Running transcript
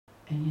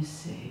and you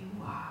say,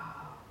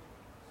 wow.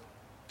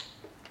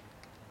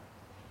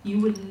 You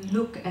will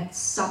look at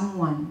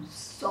someone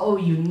so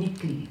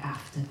uniquely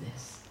after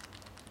this.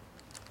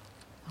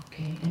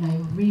 Okay,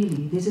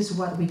 and this is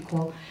what we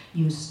call,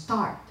 you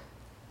start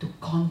to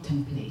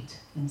contemplate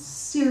and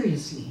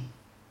seriously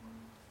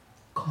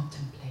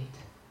contemplate.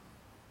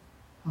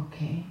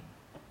 Okay,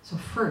 so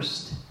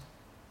first,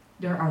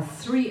 there are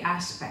 3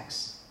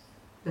 aspects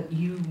that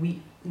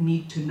we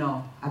need to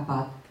know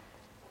about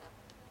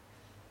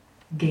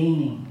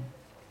gaining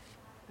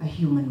a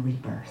human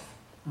rebirth.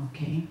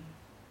 Okay,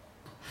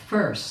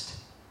 first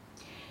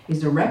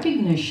is the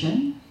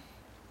recognition,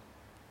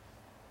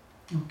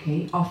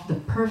 okay, of the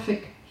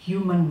perfect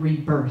human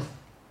rebirth.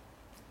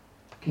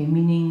 Okay,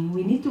 meaning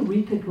we need to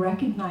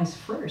recognize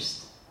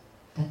first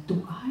that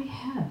do I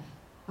have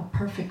a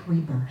perfect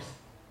rebirth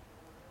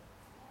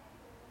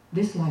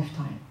this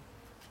lifetime?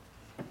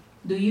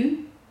 Do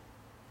you?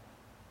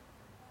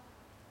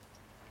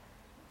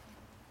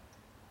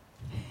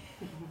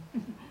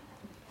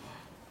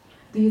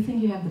 Do you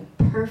think you have the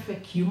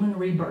perfect human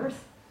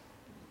rebirth?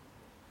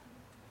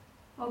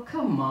 Oh,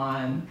 come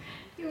on.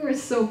 You were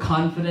so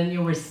confident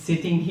you were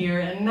sitting here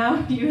and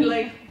now you're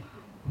like,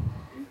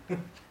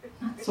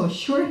 not so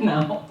sure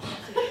now.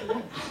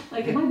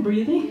 Like, am I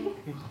breathing?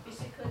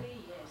 Physically,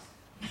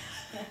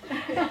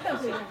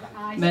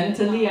 yes.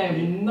 Mentally, I have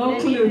no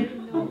clue.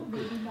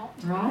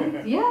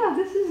 Right? Yeah,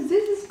 this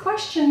is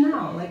question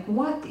now. Like,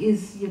 what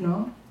is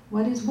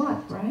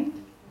what, right?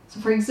 So,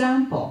 for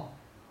example,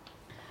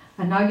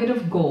 a nugget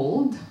of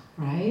gold,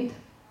 right?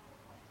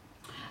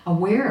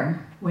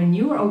 When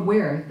you are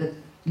aware that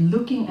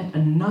looking at a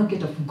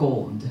nugget of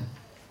gold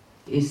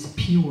is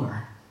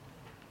pure.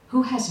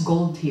 Who has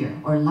gold here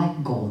or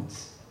like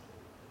golds?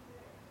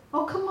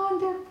 Oh, come on,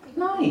 they're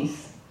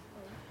nice.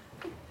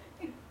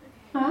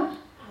 Huh?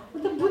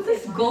 With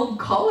this gold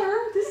color,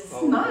 this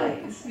is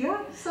nice.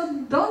 Yeah?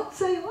 So don't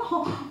say,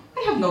 oh,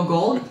 I have no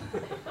gold.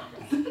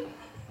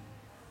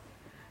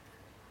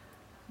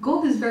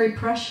 Gold is very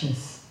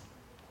precious.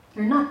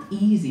 They're not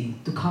easy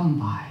to come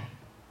by,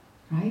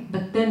 right?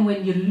 But then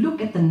when you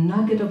look at the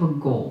nugget of a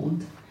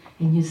gold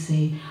and you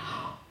say,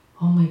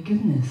 oh my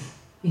goodness,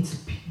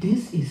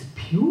 this is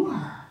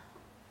pure.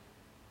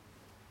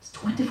 It's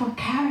 24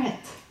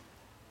 karat,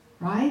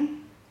 right?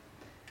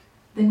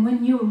 Then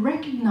when you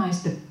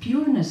recognize the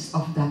pureness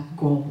of that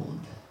gold,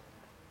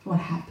 what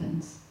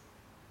happens?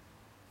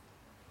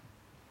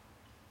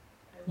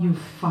 You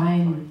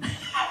find...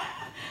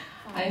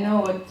 I know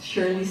what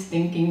Shirley's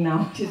thinking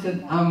now. She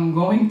said, I'm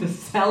going to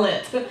sell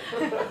it.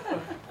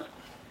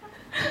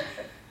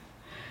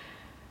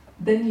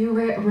 Then you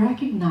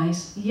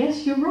recognize,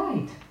 yes, you're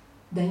right.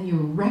 Then you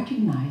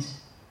recognize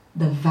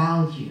the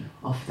value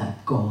of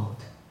that gold.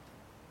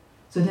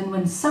 So then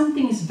when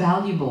something is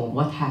valuable,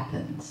 what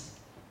happens?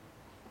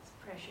 It's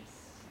precious.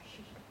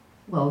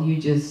 Well,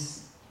 you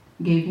just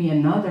gave me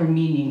another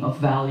meaning of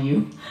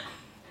value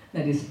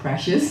that is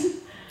precious.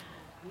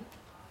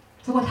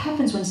 So what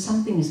happens when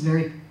something is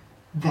very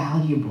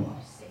valuable?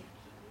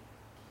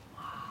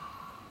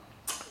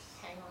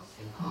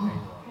 Oh.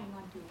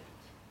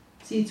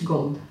 See, it's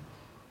gold.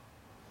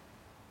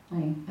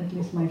 At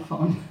least my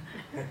phone.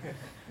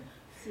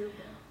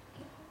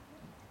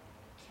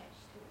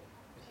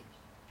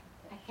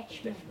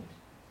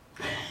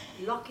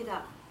 Lock it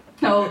up.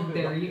 Oh,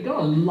 there you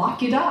go.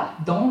 Lock it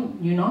up. Don't,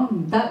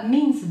 that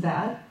means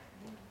that,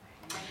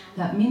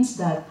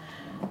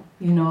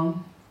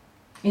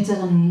 it's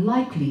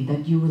unlikely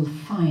that you will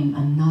find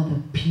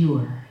another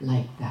pure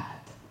like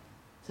that.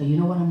 So you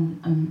know what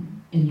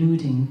I'm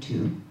alluding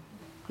to?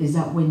 Is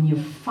that when you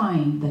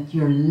find that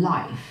your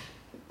life,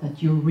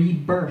 that your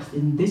rebirth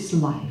in this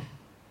life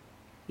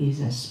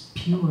is as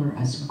pure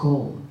as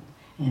gold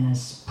and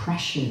as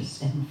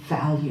precious and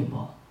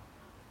valuable,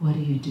 what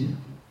do?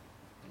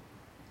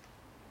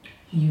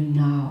 You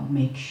now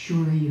make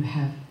sure you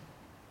have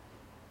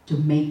to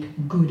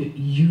make good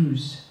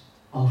use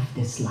of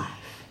this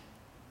life.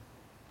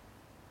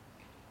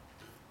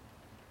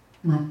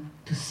 Not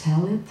to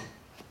sell it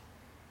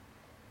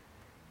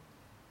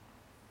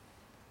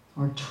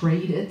or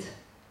trade it.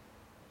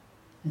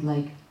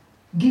 Like,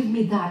 give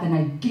me that and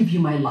I give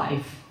you my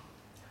life.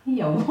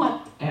 Yeah,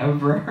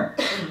 whatever.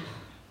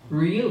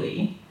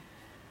 Really?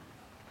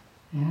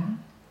 Yeah?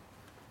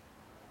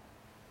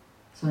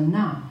 So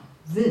now,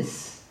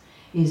 this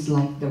is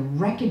like the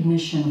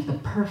recognition of the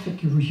perfect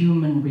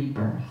human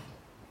rebirth.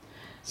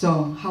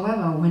 So,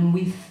 however, when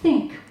we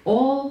think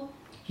all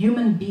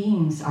human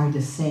beings are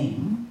the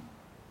same,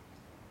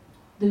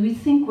 do we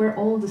think we're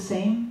all the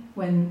same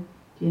when,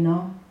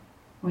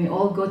 we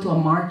all go to a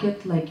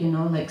market,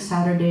 like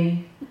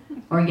Saturday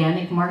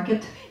organic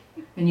market,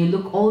 and you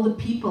look all the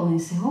people and you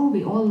say, oh,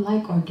 we all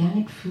like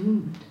organic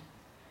food.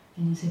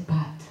 And you say,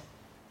 but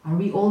are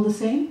we all the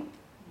same?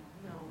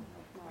 No.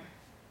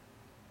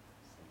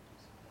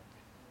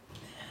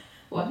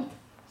 What?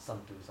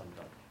 Some do, some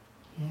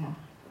don't. Yeah.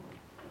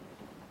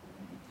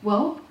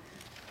 Well,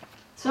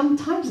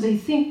 sometimes they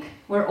think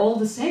we're all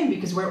the same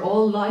because we're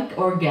all like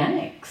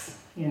organics,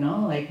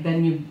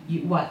 then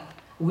you what?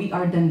 we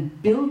are then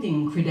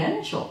building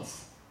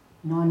credentials,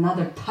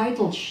 another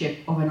titleship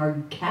of an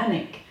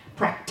organic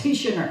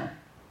practitioner,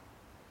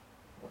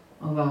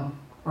 of an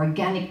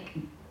organic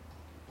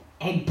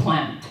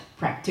eggplant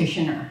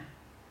practitioner.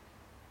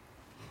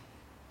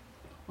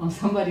 Well,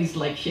 somebody's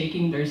like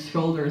shaking their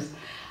shoulders.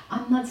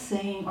 I'm not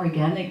saying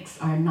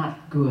organics are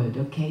not good,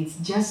 okay? It's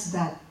just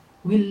that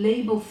we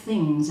label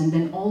things, and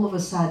then all of a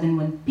sudden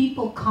when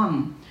people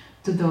come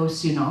to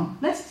those,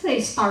 let's say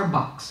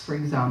Starbucks, for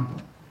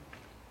example.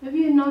 Have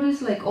you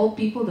noticed like all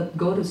people that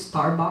go to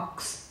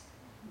Starbucks?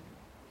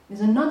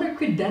 Is another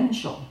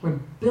credential. We're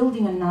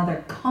building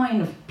another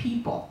kind of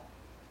people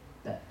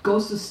that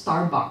goes to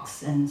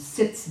Starbucks and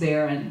sits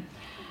there and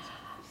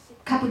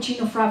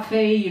cappuccino frappe,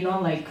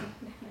 like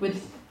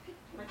with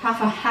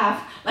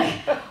half, like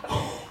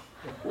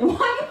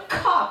one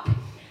cup.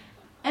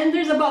 And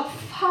there's about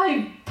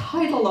 5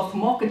 titles of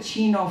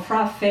mochaccino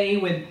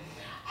frappe with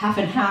half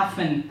and half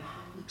and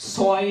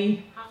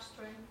soy,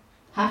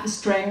 half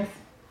strength,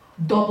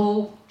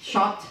 double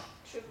shot,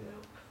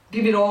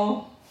 give it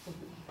all.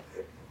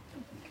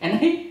 And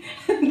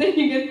then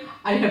you get,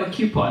 I have a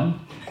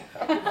coupon.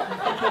 I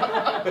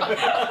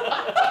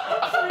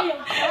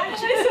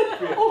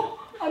said, oh,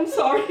 I'm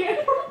sorry,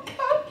 I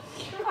forgot.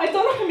 I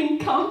thought I'm in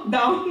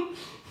countdown.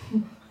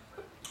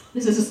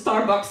 This is a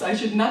Starbucks, I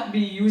should not be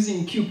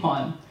using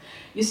coupon.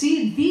 You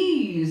see,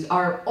 these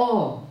are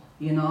all,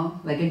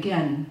 like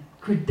again,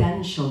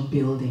 credential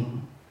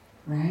building,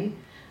 right?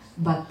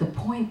 But the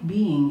point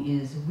being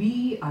is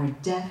we are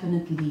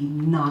definitely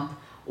not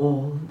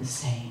all the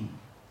same,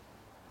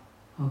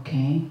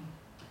 okay?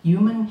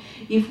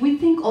 If we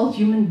think all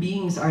human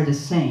beings are the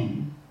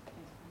same,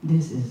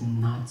 this is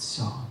not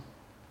so.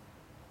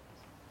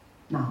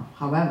 Now,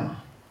 however,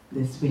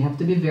 we have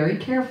to be very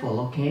careful,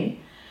 okay?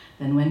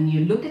 Then when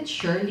you look at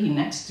Shirley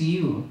next to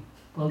you,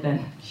 well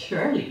then,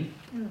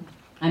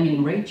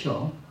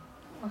 Rachel.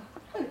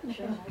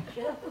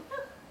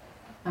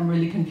 I'm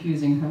really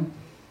confusing her.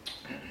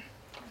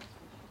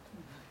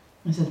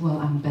 I said, well,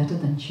 I'm better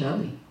than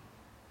Shirley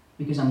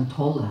because I'm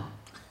taller.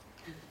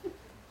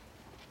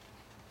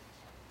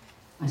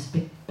 I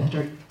speak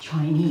better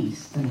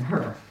Chinese than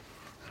her.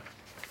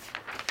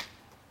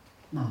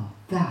 Now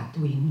that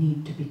we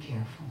need to be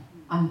careful.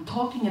 I'm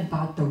talking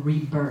about the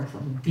rebirth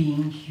of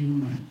being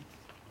human.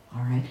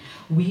 All right?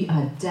 We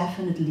are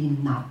definitely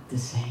not the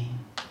same.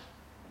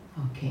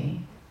 Okay?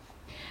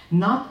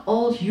 Not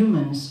all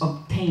humans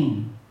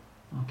obtain.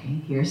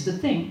 Okay? Here's the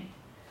thing.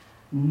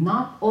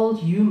 Not all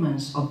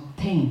humans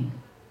obtain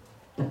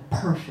the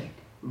perfect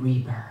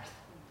rebirth.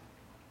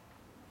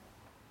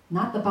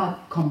 Not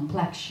about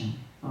complexion.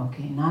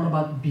 Okay? Not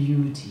about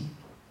beauty.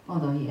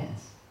 Although,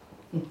 yes,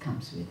 it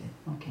comes with it.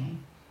 Okay?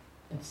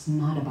 But it's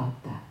not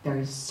about that. There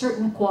is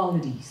certain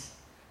qualities,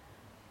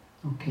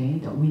 okay,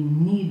 that we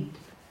need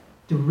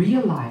to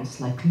realize,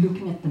 like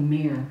looking at the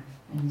mirror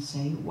and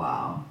say,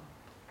 wow,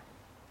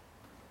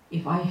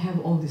 if I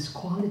have all these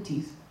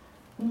qualities,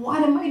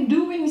 what am I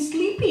doing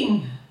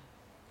sleeping?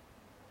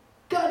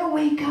 Gotta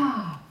wake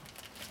up.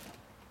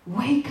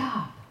 Wake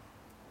up.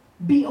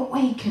 Be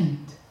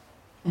awakened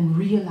and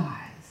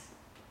realize.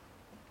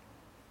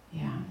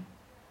 Yeah.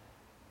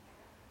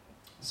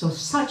 So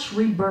such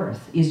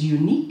rebirth is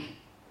unique,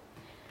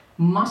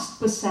 must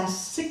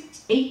possess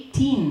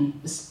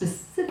 18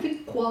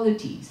 specific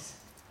qualities.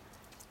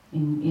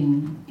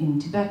 In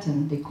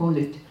Tibetan, they call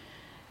it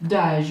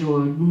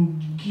Dajo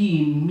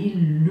Ngi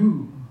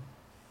Milu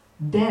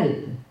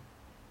Del,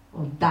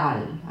 or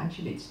Dal,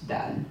 actually it's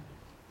Dal,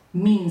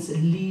 means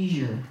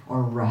leisure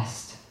or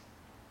rest.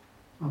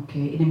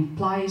 Okay, it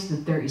implies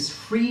that there is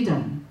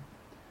freedom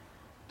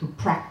to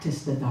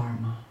practice the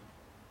Dharma.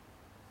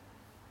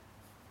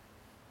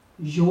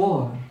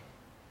 Jor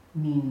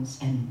means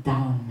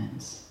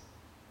endowments.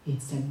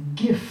 It's a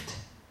gift.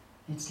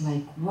 It's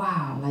like,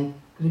 wow, like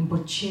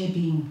Rinpoche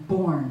being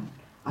born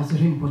as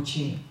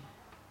Rinpoche.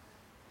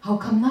 How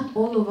come not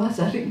all of us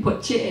are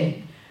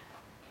Rinpoche?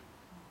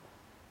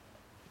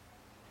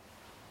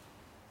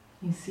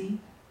 You see?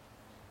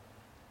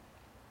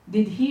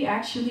 Did he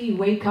actually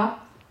wake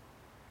up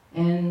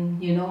and,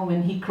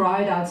 when he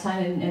cried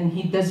outside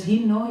and does he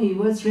know he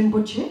was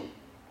Rinpoche?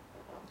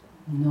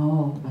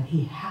 No, but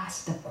he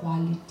has the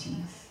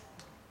qualities.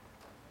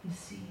 You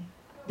see?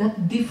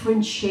 That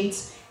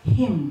differentiates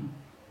him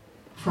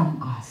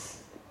from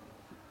us.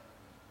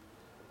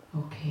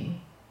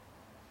 Okay?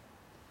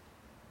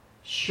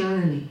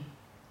 Shirley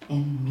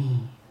and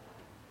me,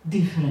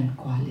 different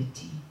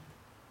quality.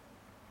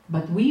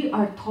 But we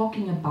are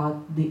talking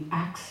about the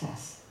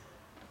access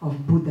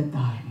of Buddha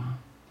Dharma.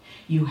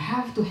 You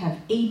have to have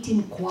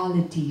 18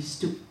 qualities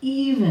to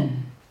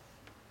even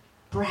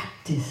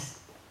practice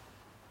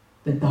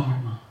the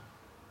Dharma.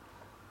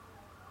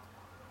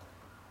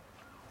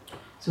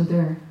 So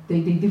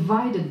they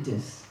divided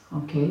this,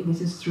 okay?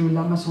 This is through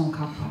Lama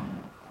Tsongkhapa,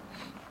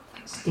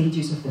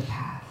 stages of the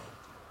path.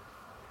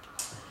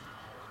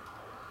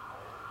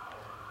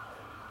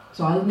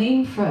 So I'll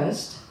name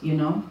first,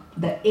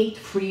 the 8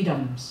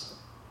 freedoms.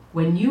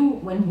 When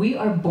we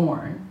are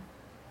born,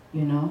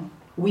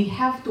 we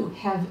have to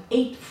have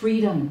 8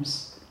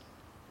 freedoms.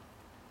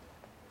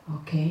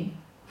 Okay?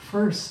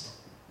 First,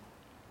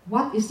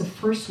 what is the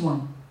first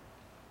one?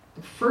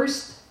 The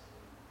first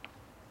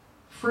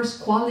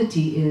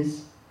quality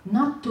is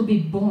not to be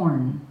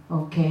born,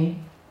 okay,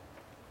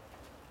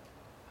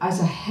 as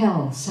a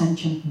hell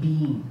sentient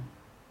being.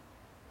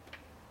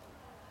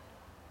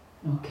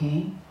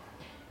 Okay?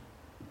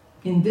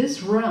 In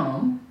this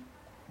realm,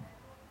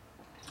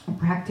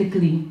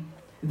 practically,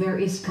 there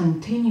is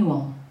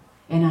continual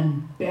and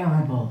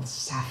unbearable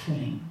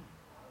suffering.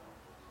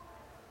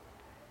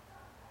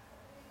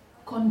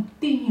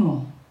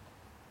 Continual.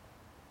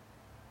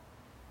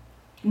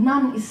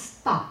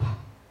 Non-stop.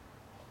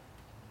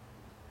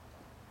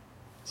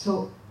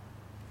 So,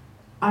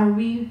 are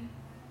we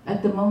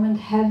at the moment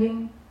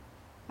having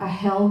a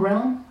hell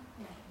realm?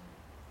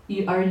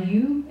 Are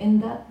you in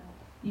that?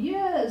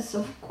 Yes,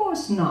 of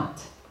course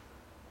not.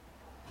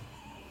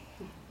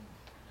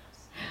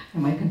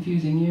 Am I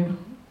confusing you?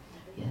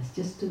 Yes,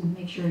 just to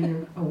make sure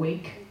you're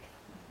awake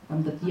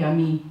on that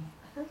yummy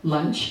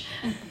lunch.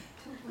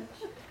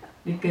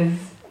 Because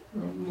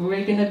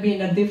we're going to be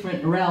in a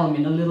different realm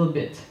in a little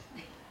bit.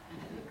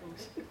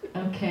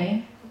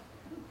 Okay?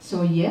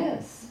 So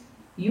yes,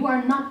 you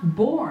are not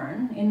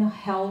born in a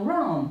hell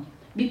realm.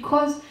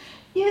 Because,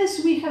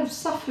 yes, we have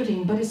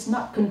suffering, but it's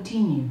not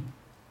continue.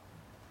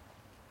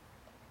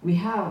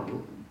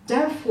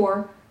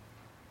 Therefore,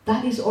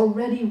 that is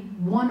already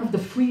one of the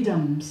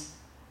freedoms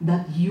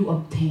that you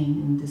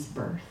obtain in this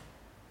birth.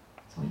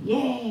 So,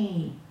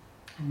 yay!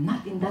 I'm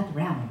not in that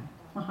realm.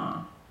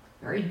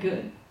 Very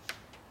good.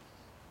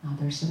 Now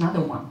there's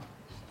another one.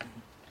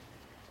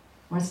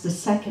 What's the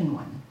second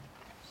one?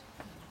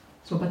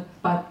 So,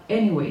 but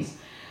anyways,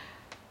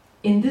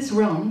 in this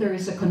realm there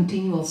is a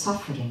continual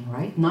suffering,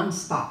 right?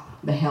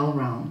 Non-stop, the hell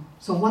realm.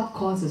 So what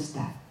causes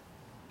that?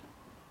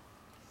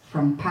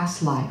 From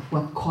past life,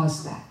 what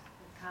caused that?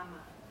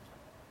 Karma.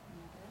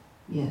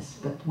 Yes,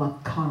 but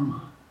what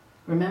karma?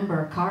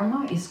 Remember,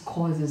 karma is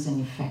causes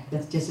and effect.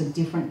 That's just a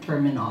different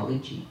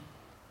terminology.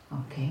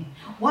 Okay?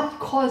 What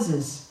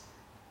causes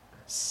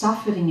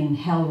suffering in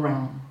hell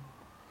realm?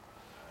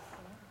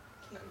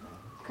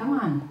 Come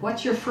on,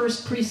 what's your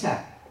first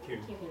precept?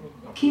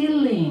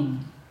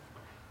 Killing.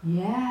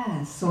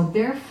 Yes, so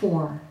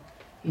therefore,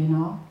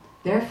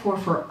 therefore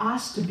for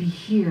us to be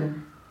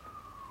here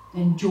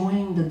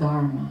enjoying the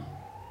Dharma,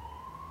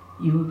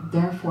 you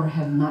therefore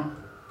have not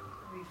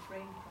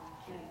Refrain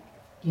from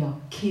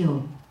killing.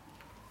 killed,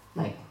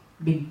 like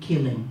big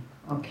killing,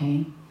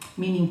 okay?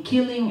 Meaning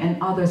killing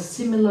and other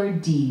similar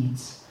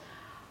deeds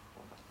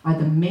are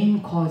the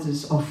main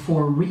causes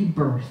for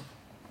rebirth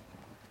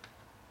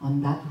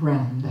on that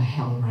realm, the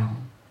hell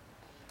realm.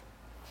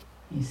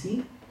 You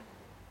see?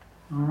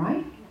 All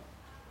right?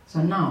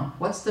 So now,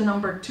 what's the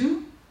number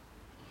 2?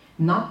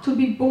 Not to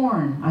be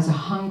born as a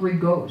hungry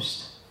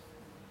ghost.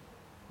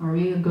 Are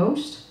we a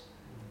ghost?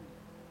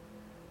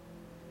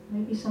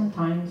 Maybe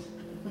sometimes.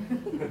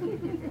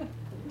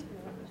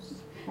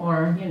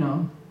 Or,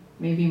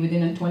 maybe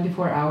within a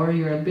 24-hour,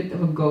 you're a bit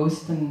of a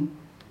ghost and,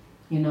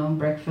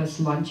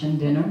 breakfast, lunch, and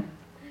dinner.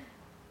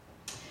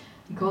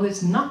 We call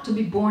this not to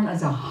be born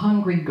as a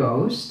hungry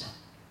ghost,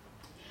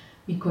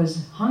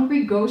 because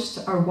hungry ghosts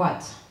are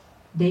what?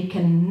 They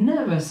can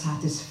never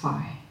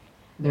satisfy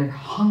their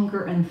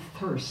hunger and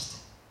thirst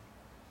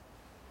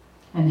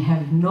and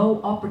have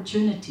no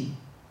opportunity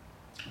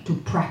to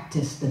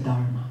practice the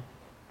Dharma.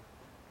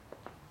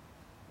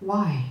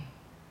 Why?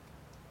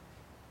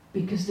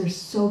 Because they're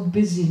so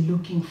busy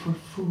looking for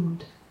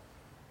food.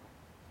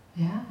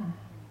 Yeah.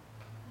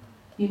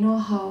 You know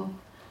how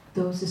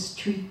those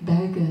street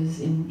beggars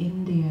in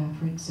India,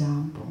 for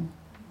example,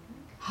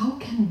 how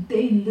can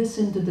they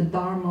listen to the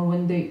Dharma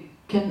when they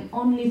can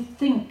only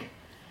think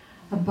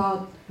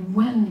about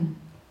when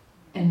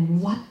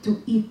and what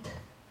to eat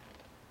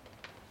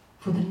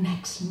for the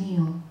next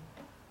meal?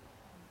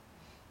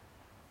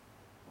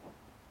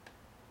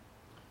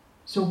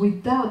 So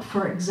without,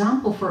 for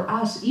example, for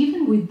us,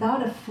 even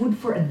without a food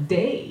for a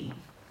day,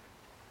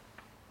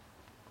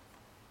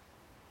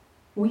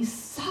 we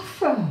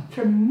suffer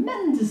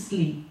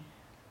tremendously.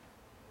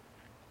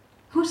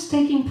 Who's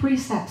taking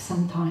precepts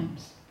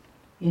sometimes?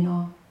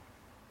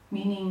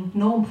 Meaning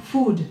no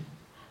food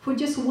for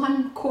just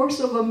one course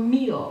of a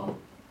meal.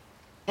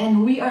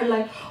 And we are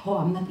like, oh,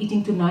 I'm not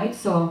eating tonight,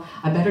 so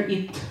I better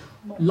eat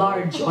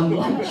large on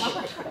lunch.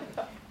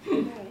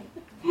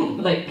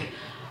 Like,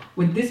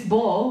 with this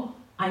bowl,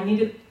 I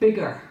need it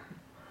bigger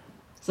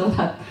so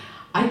that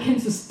I can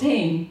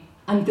sustain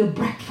until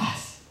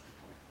breakfast.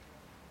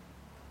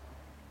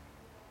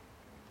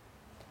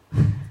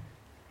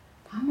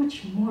 How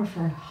much more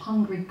for a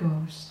hungry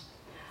ghost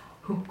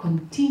who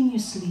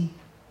continuously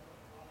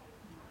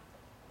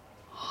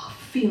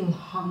feel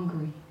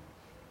hungry?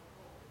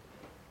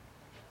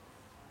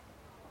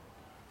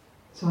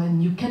 So,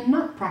 and you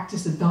cannot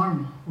practice the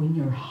Dharma when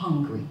you're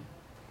hungry,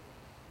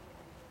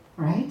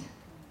 right?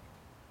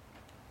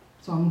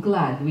 So I'm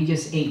glad we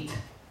just ate.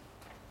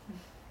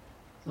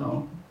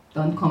 So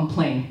don't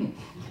complain.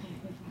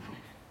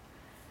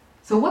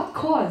 So what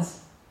caused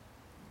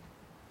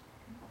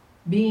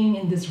being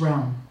in this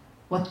realm.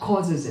 What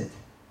causes it?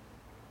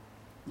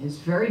 It's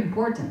very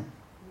important.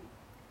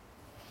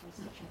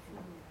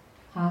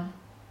 Huh?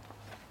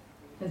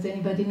 Does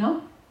anybody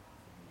know?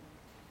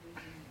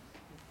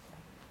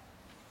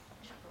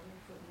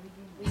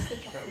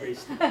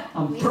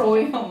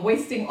 I'm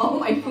wasting all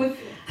my food.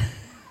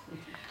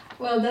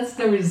 Well, that's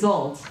the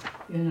result,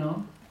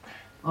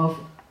 of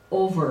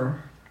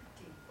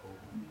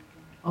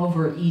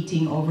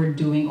overeating,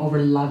 overdoing,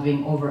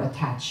 overloving,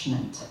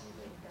 over-attachment.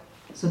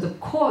 So the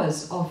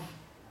cause of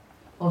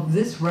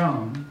this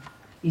realm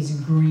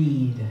is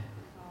greed.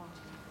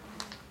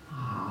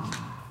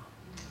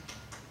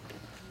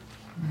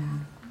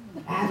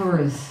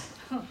 Avarice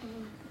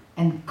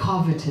and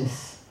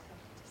covetous.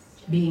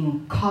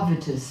 Being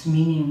covetous,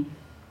 meaning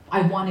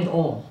I want it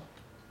all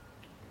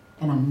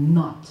and I'm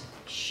not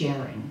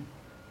sharing.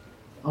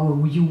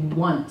 Or you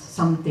want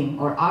something,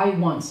 or I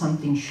want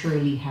something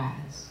Shirley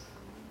has.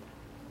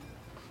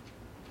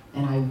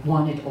 And I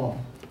want it all.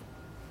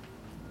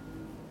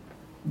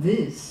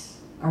 This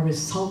a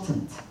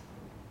resultant,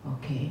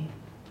 okay?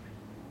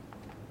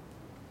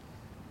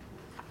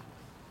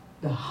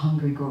 The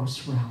hungry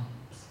ghost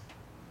realms.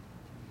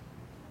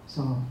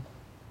 So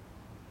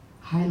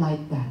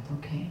highlight that,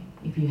 okay?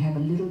 If you have a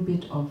little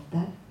bit of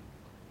that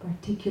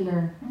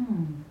particular,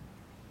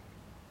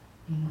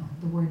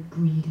 the word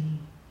greedy.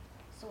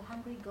 So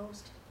hungry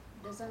ghost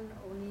doesn't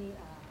only,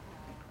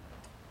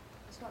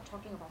 it's not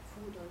talking about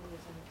food only,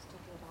 isn't it? It's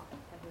talking about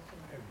everything.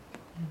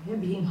 Yeah,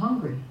 being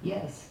hungry,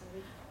 yes.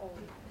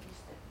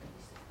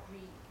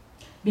 Greed.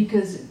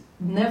 Because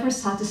never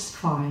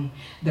satisfy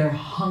their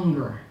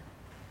hunger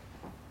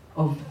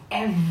of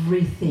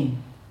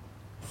everything,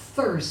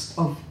 thirst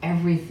of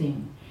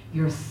everything.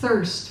 Your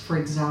thirst, for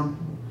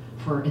example,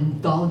 for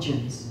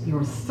indulgence,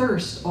 your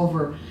thirst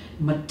over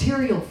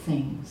material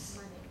things,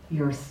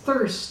 your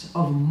thirst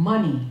of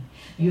money,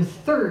 your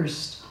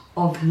thirst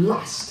of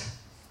lust,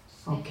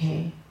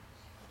 okay?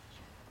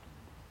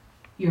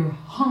 Your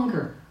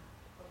hunger,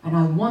 and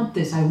I want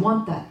this, I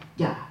want that,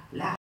 yeah.